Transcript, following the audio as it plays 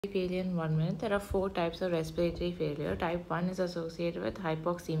failure in 1 minute. There are 4 types of respiratory failure. Type 1 is associated with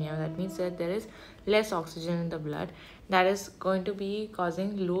hypoxemia. That means that there is less oxygen in the blood. That is going to be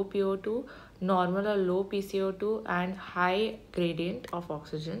causing low PO2, normal or low PCO2, and high gradient of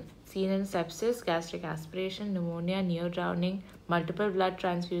oxygen. Seen in sepsis, gastric aspiration, pneumonia, near drowning, multiple blood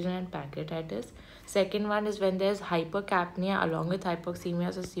transfusion, and pancreatitis. Second one is when there's hypercapnia along with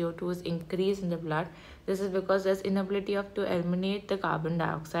hypoxemia, so CO2 is increased in the blood. This is because there's inability to eliminate the carbon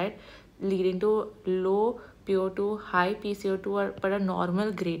dioxide, leading to low PO2, high PCO2, but a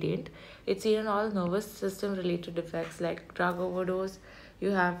normal gradient. It's seen in all nervous system related defects like drug overdose.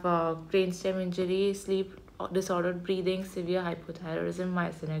 You have brainstem injury, sleep disordered breathing, severe hypothyroidism,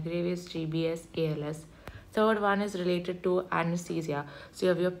 myasthenia gravis, GBS, ALS. Third one is related to anesthesia. So you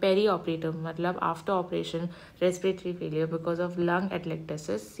have your perioperative, matlab after operation respiratory failure because of lung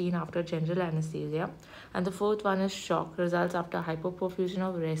atelectasis seen after general anesthesia. And the fourth one is shock, results after hypoperfusion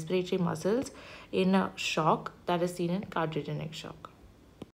of respiratory muscles in a shock that is seen in cardiogenic shock.